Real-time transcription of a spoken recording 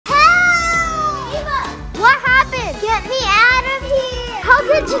How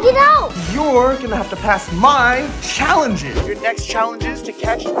did you get out? You're gonna have to pass my challenges. Your next challenge is to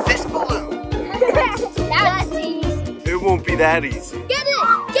catch this balloon. That's easy. It won't be that easy. Get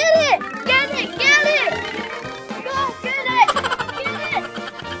it! Get it! Get it! Get it! Go get it! Get it!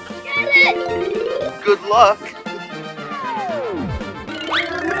 Get it! Good luck.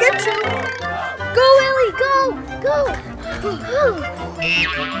 Get you! Go, Ellie! Go! Go!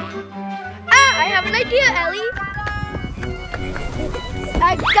 I have an idea, Ellie.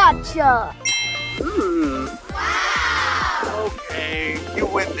 I gotcha. Wow. Okay, you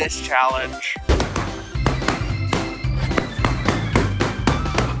win this challenge.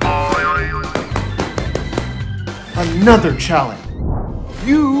 Another challenge.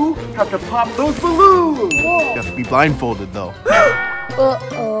 You have to pop those balloons. You have to be blindfolded though.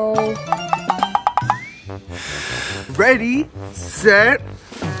 Uh-oh. Ready, set,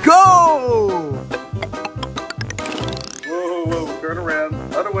 go! Whoa, whoa, turn around.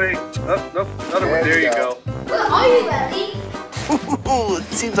 Other way. Oh, nope, other way. There you go. Where are you, Ellie? It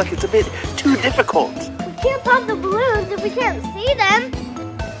seems like it's a bit too difficult. We can't pop the balloons if we can't see them.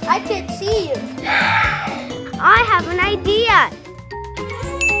 I can't see you. I have an idea.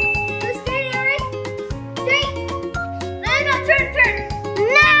 Straight, Eric. Straight. No, turn.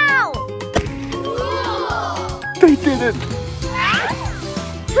 Now. They did it.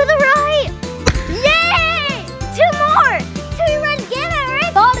 To the right. Yay! 2 more. To your right again, Eric.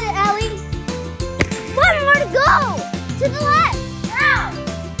 Got it, Ellie. 1 more to go. To the left. Now.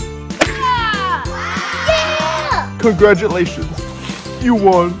 Yeah! Congratulations. You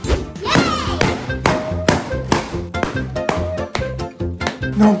won.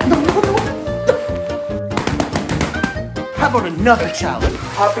 No. How about another challenge?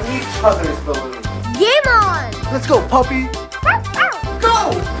 Popping each other's balloons. Game on! Let's go, puppy.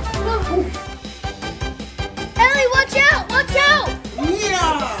 Go! Ellie, watch out! Watch out!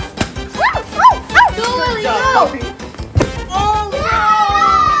 Yeah! Go, Ellie, Good job, go! puppy. Oh,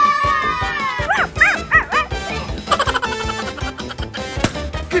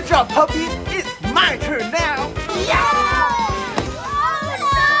 Good job, puppy. It's my turn now.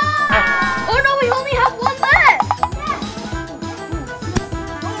 Oh no, we only have 1 left!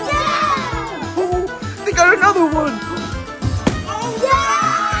 Oh, they got another one.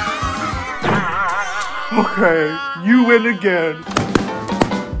 Okay, you win again.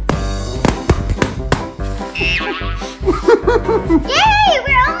 Yay!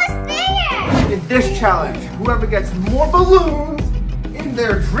 We're almost there! In this challenge, whoever gets more balloons in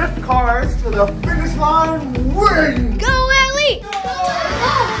their drift cars to the finish line wins. Go, Ellie! Go!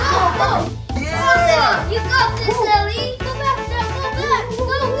 Yeah! You got this, Ellie! Go back now, go back! Go!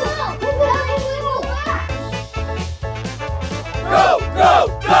 Ellie, go back! Go!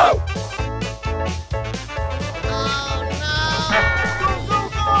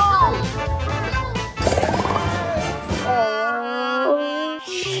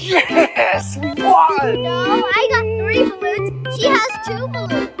 Yes! We won! No, I got 3 balloons. She has 2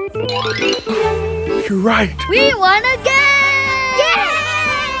 balloons. You're right. We won again! Yay!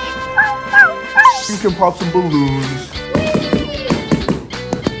 You can pop some balloons.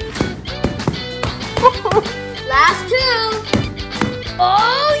 Last 2.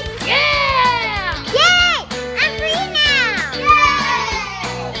 Oh, yeah! Yay! I'm free now!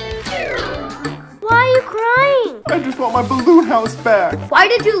 Yay! Why are you crying? I just want my balloon house back. Why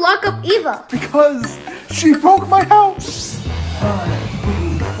did you lock up Eva? Because she broke my house.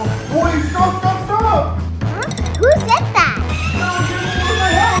 Boy, stop! Huh? Who said that?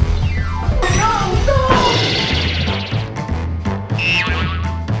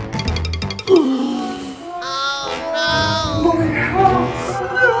 My house.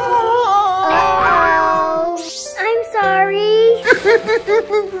 Oh, I'm sorry.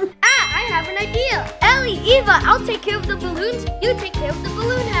 I have an idea. Ellie, Eva, I'll take care of the balloons. You take care of the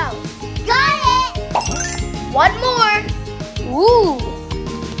balloon house. Got it. 1 more. Ooh.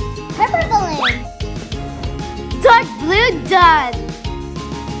 Purple balloon. Dark blue done.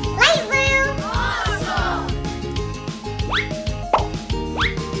 Light blue. Awesome.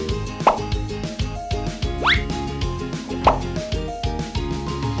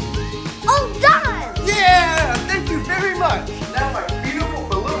 All done. Yeah! Thank you very much. Now my beautiful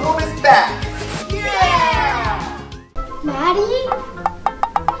balloon home is back. Yeah. Maddie?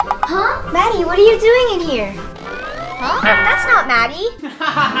 Huh? Maddie, what are you doing in here? Huh? That's not Maddie.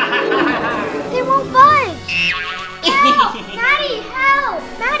 They won't budge. Help! Maddie, help!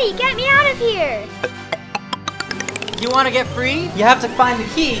 Maddie, get me out of here. You want to get free? You have to find the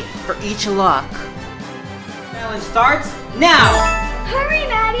key for each lock. Challenge starts now! Hurry,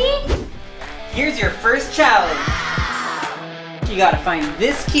 Maddie. Here's your first challenge. you gotta find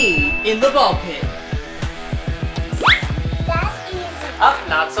this key in the ball pit. That's easy. Up,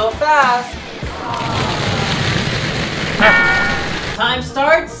 not so fast. Time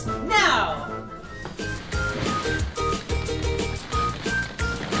starts now.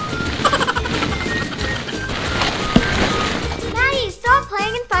 Maddie, stop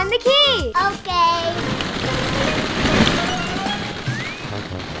playing and find the key. Okay.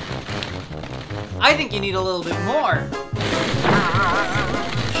 I think you need a little bit more.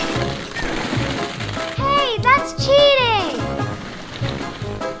 Hey, that's cheating.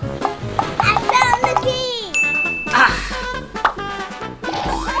 I found the key.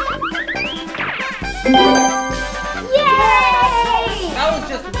 Yay! That was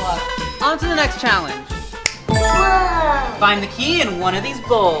just luck. On to the next challenge. Whoa. Find the key in one of these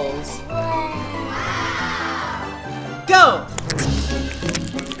bowls. Go!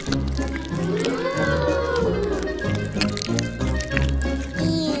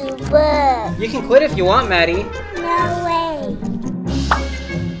 Ew, but You can quit if you want, Maddie. no way.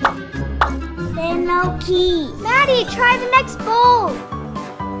 There's no key. Maddie, try the next bowl.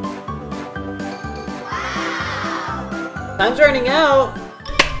 Time's running out.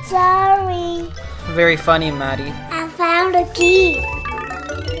 Sorry. Very funny, Maddie. I found a key.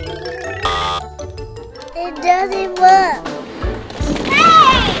 It doesn't work.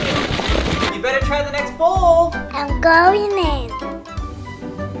 Hey! You better try the next bowl. I'm going in.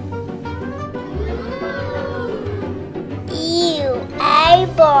 Ew,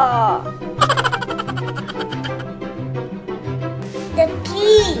 eyeball. The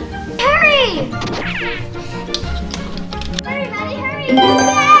key. Hurry! Hurry, Maddie, hurry! Yay!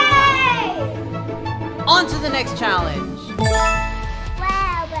 On to the next challenge.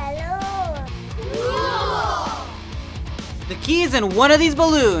 Wow, balloon. The key's in one of these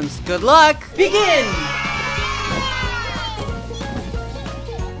balloons. Good luck. Begin!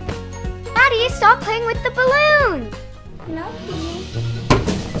 Maddie, stop playing with the balloon. Nothing.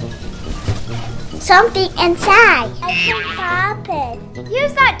 Something inside. I can pop it.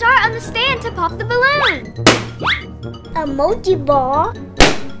 Use that dart on the stand to pop the balloon. Emoji ball.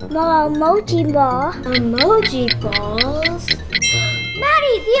 More emoji ball. Emoji balls.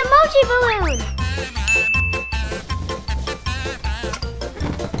 Maddie, the emoji balloon.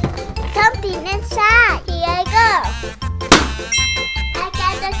 Something inside. Here I go. I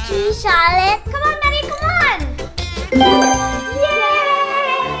got the key, Charlotte. Come on, Maddie, come on. Yay!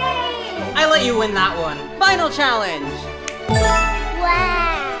 I let you win that one. Final challenge.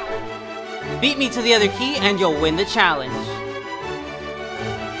 Wow. Beat me to the other key and you'll win the challenge.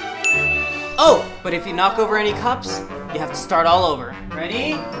 Oh, but if you knock over any cups, you have to start all over.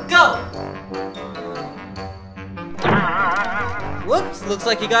 Ready? Go! Whoops, looks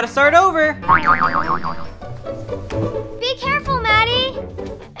like you gotta start over. Be careful, Maddie.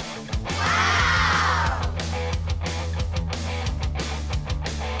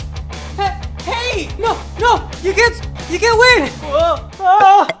 Hey! No! You can't win! Whoa,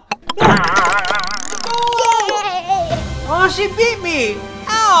 oh. Yay! Oh, she beat me!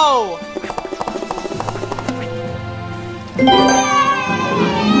 Ow!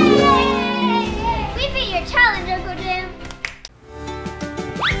 We beat your challenge, Uncle Jim.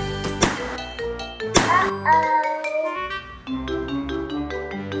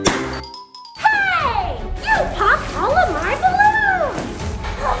 Hey! You popped all of my balloons!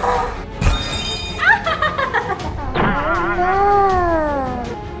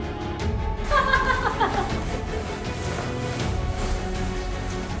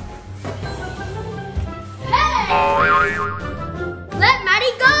 Let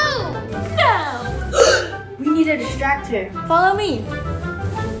Maddie go! No! We need to distract her. Follow me.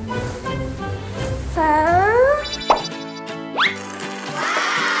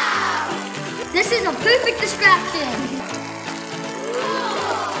 This is a perfect distraction.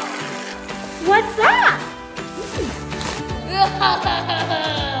 What's that?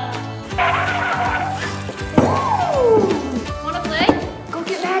 Wanna play? Go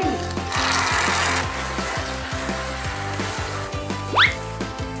get Maddie.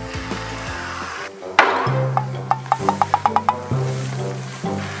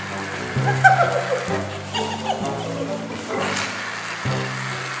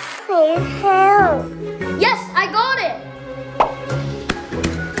 Please help. Yes, I got it.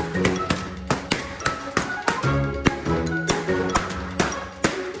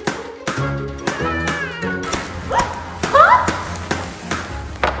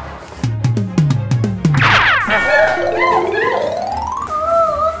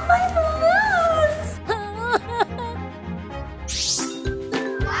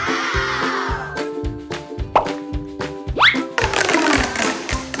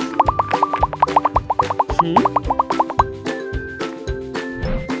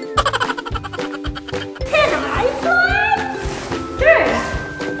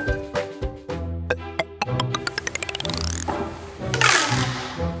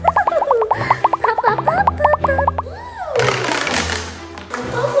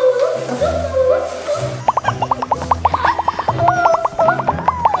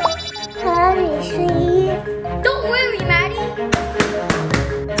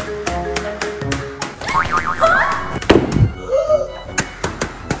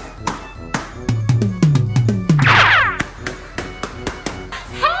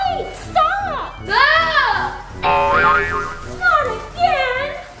 Not again!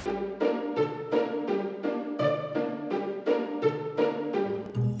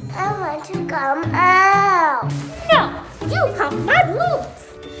 I want to come out. No, you pop my balloons.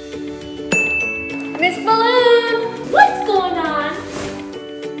 Miss Balloon, what's going on?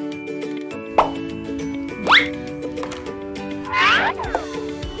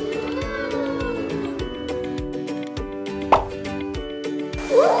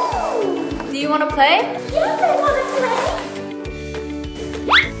 Do you want to play? Yes, I want to play.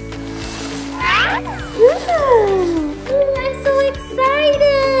 I'm so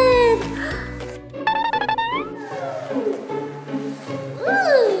excited.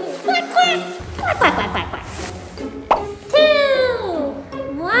 Quack, quack. Quack, quack, quack, quack, quack. 2,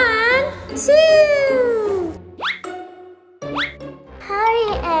 1, 2. Hurry,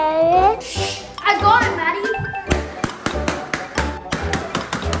 Eric. I got it, Maddie.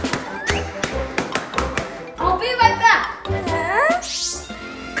 I'll be right back.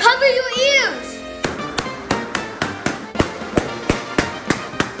 Cover your ears.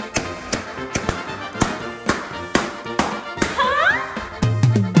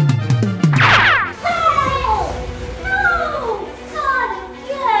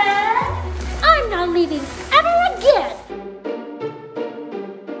 Leaving ever again.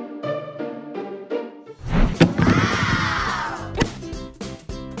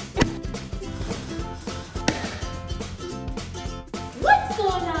 What's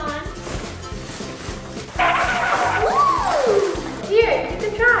going on? Woo! Here, you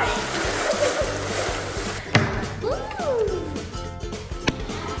can try. Woo!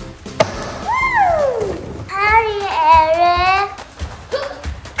 Hurry, Eric.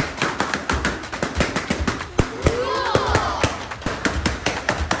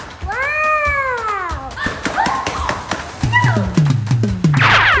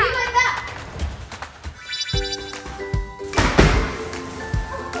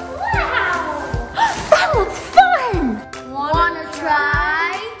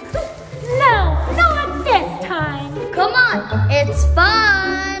 It's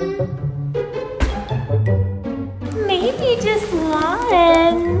fun. Maybe just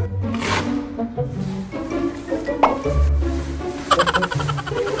one.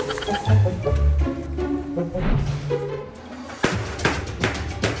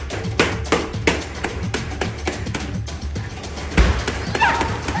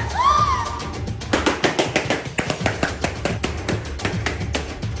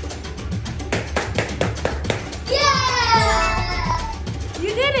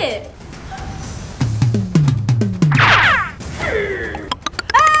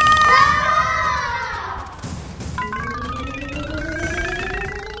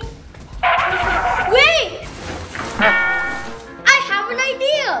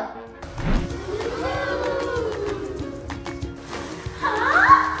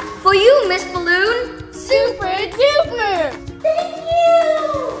 For you, Miss Balloon. Super duper! Thank you!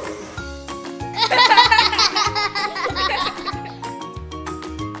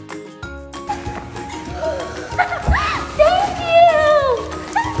 Thank you!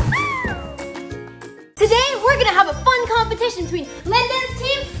 Today, we're gonna have a fun competition between Linda's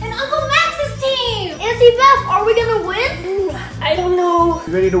team and Uncle Max's team. Auntie Beth, are we gonna win? I don't know.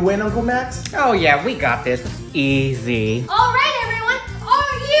 You ready to win, Uncle Max? Oh yeah, we got this. It's easy. All right, everyone,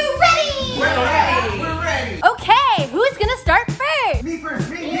 are you ready? We're ready! We're ready! Okay, who's gonna start first? Me first!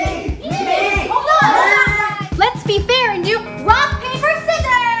 Me! Hold on! Let's be fair and do rock, paper,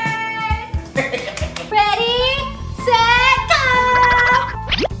 scissors! Ready, set, go!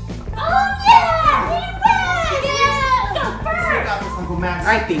 Oh yeah! We win! Yeah! Go I first! got this, Uncle Max.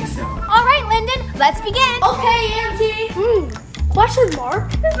 I think so. All right, Lyndon, let's begin. Okay, Auntie. Question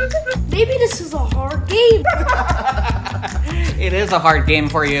mark? Maybe this is a hard game. It is a hard game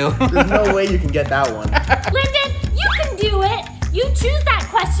for you. There's no way you can get that one. Lyndon, you can do it. You choose that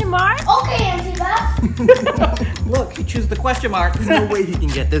question mark. Okay, Auntie Beth. Look, you choose the question mark. There's no way he can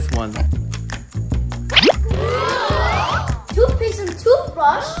get this one. Toothpaste and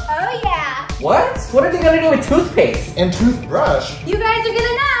toothbrush? Oh yeah. What? What are they gonna do with toothpaste? And toothbrush. You guys are gonna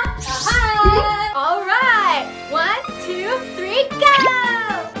know. Aha! All right. 1, 2, 3, go!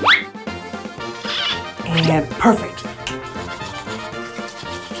 And perfect.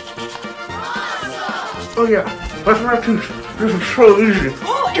 Oh yeah, that's my tooth. This is so easy.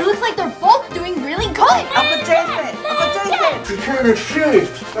 Oh, it looks like they're both doing really good. Uncle Jason! Uncle Jason! You can't get serious.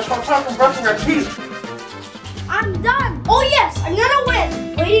 That's why I'm talking brushing our teeth. I'm done. Oh yes, I'm gonna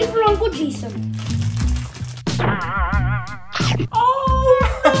win. Waiting for Uncle Jason.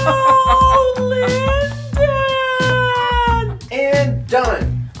 Oh no, Lyndon! And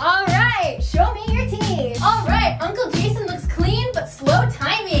done. All right, show me your teeth. All right, Uncle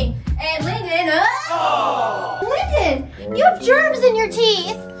your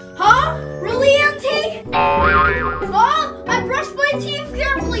teeth. Huh? Really, Auntie? Mom, I brushed my teeth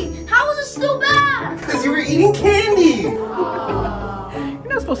carefully. How is it still bad? Because you were eating candy. You're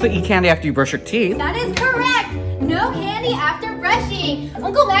not supposed to eat candy after you brush your teeth. That is correct. No candy after brushing.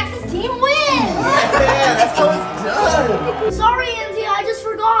 Uncle Max's team wins. Yeah, that's how it's done. Sorry, Auntie, I just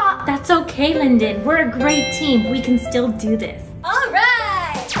forgot. That's okay, Lyndon. We're a great team. We can still do this. All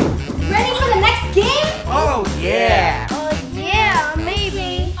right. Ready for the next game? Oh, yeah. Yeah,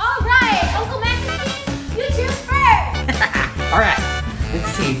 maybe. All right, Uncle Max's team, you choose first. All right.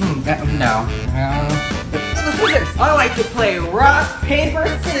 Let's see. No. The scissors. I like to play rock, paper,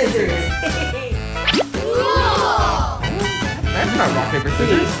 scissors. That's not rock, paper,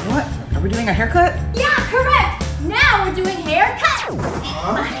 scissors. What? Are we doing a haircut? Yeah, correct. Now we're doing haircuts.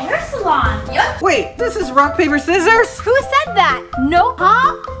 A hair salon. Yep. Wait, this is rock, paper, scissors? Who said that? No.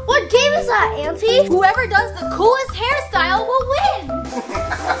 Huh? What game is that, Auntie? Whoever does the coolest hairstyle will win.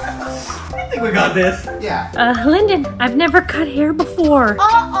 I think we got this. Yeah. Lyndon, I've never cut hair before.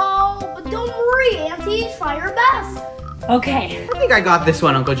 Uh-oh, but don't worry, Auntie. Try your best. Okay. I think I got this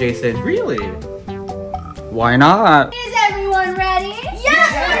one, Uncle Jason. Really? Why not? Is everyone ready?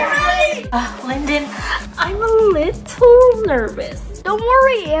 Yes, we're ready. Lyndon, I'm a little nervous. Don't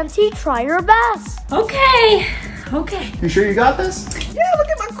worry, Auntie. Try your best. Okay. Okay. You sure you got this? Yeah, look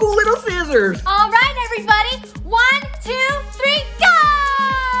at my cool little scissors. All right, everybody. 1, 2, 3, go!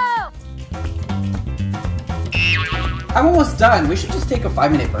 I'm almost done. We should just take a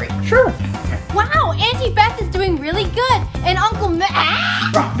 5-minute break. Sure. Wow, Auntie Beth is doing really good, and Uncle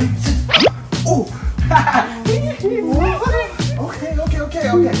Rock, paper, scissors. Oh. Okay.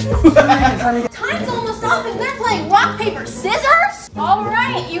 Time's almost up, and they're playing rock, paper, scissors? All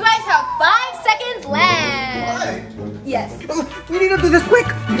right, you guys have 5 seconds left. Yes. We need to do this quick.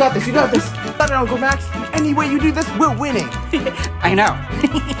 You got this. Got it, Uncle Max. Any way you do this, we're winning. I know.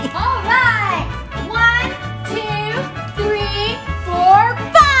 All right. 1, 2, 3, 4,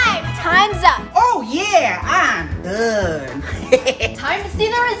 5. Time's up. Oh, yeah, I'm done. Time to see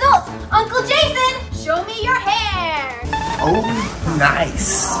the results. Uncle Jason, show me your hair. Oh,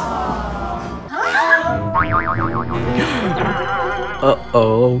 nice.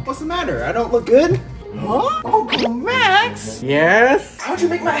 Uh-oh. What's the matter? I don't look good? Huh? Uncle Max? Yes? How'd you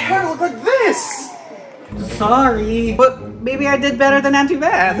make my hair look like this? Sorry. But maybe I did better than Auntie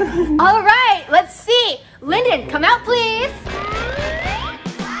Beth. All right, let's see. Lyndon, come out, please.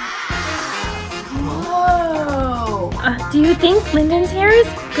 Whoa. Do you think Lyndon's hair is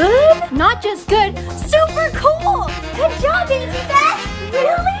good? Not just good, super cool. Good job, Auntie Beth.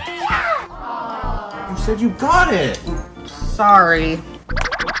 Really? Yeah. You said you got it. Sorry.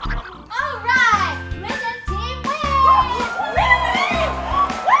 All right, Lyndon's team wins.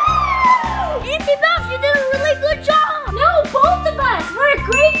 Auntie Beth, you did a really good job. No, both of us. We're a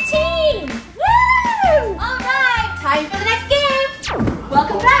great team. Woo! All right, time for the next game.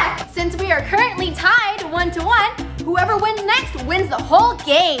 Welcome back. Since we are currently tied 1-1, whoever wins next wins the whole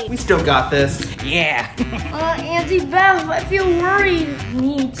game. We still got this. Yeah. Auntie Beth, I feel worried.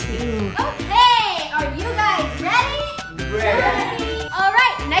 Me too. Okay, are you guys ready? Ready. All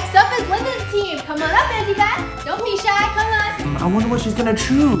right, next up is Lyndon's team. Come on up, Auntie Beth. Don't be shy, come on. I wonder what she's gonna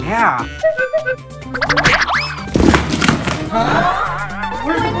choose. Yeah.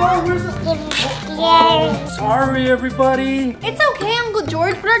 Where's the ball? Sorry, everybody. It's okay, Uncle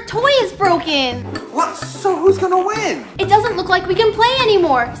George, but our toy is broken. What? So who's gonna win? It doesn't look like we can play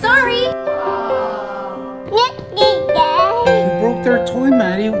anymore. Sorry. They broke their toy,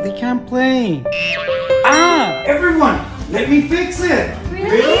 Maddie. They can't play. Ah! Everyone, let me fix it.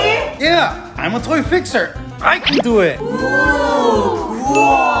 Really? Yeah, I'm a toy fixer. I can do it.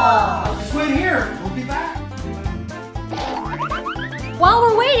 Just wait here. We'll be back. While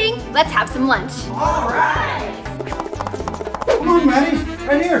we're waiting, let's have some lunch. All right. Come on, Maddie.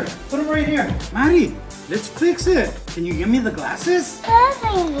 Right here. Put them right here. Maddie, let's fix it. Can you give me the glasses?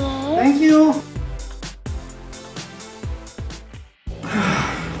 Thank you.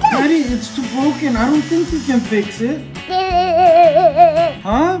 Maddie, it's too broken. I don't think you can fix it.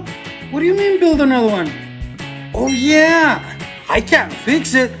 Huh? What do you mean build another one? Oh yeah, I can't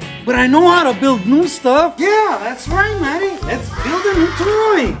fix it, but I know how to build new stuff. Yeah, that's right, Maddie. Let's build a new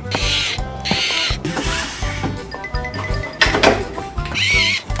toy.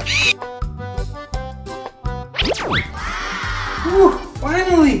 Whew,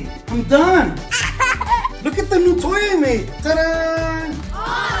 finally, I'm done. Look at the new toy I made. Ta-da!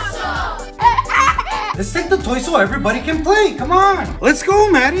 Awesome! Let's take the toy so everybody can play. Come on. Let's go,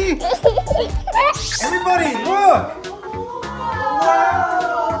 Maddie. Everybody, look.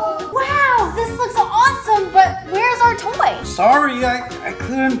 Wow, this looks awesome, but where's our toy? sorry. I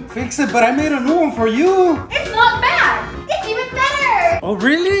couldn't fix it, but I made a new one for you. It's not bad. It's even better. Oh,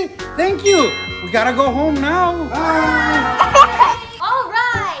 really? Thank you. We gotta go home now. All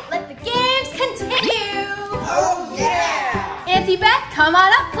right, let the games continue. Oh, yeah. Auntie Beth, come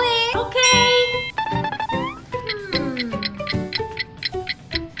on up, please. Okay.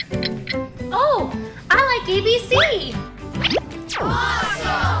 Oh, I like ABC.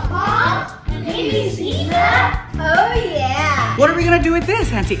 Awesome! Huh? ABC, Beth? Oh, yeah. What are we gonna do with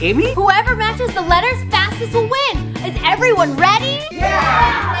this, Auntie Amy? Whoever matches the letters fastest will win. Is everyone ready?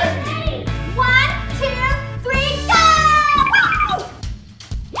 Yeah! 1, 2, 3, go!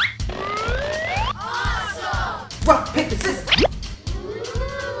 Awesome! Rock, paper, scissors.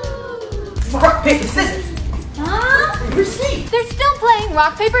 Rock, paper, scissors. Huh? Receipt. They're still playing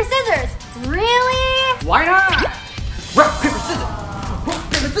rock, paper, scissors. Really? Why not? Rock, paper, scissors. Rock,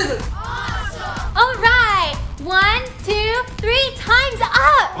 paper, scissors. Awesome! All right. 1, 2, 3, time's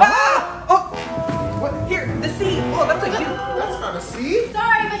up. Ah! Oh! What? Here, the seed. Oh, that's a cute. That's not a seed.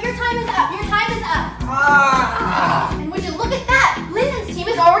 Sorry, but your time is up. Your time is up. Ah! And would you look at that? Lyndon's team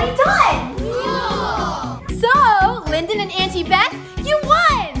is already done. Cool! So, Lyndon and Auntie Beth, you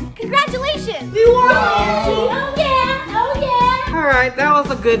won. Congratulations. Oh yeah. Oh yeah. All right, that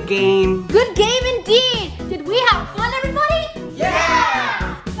was a good game. Good game,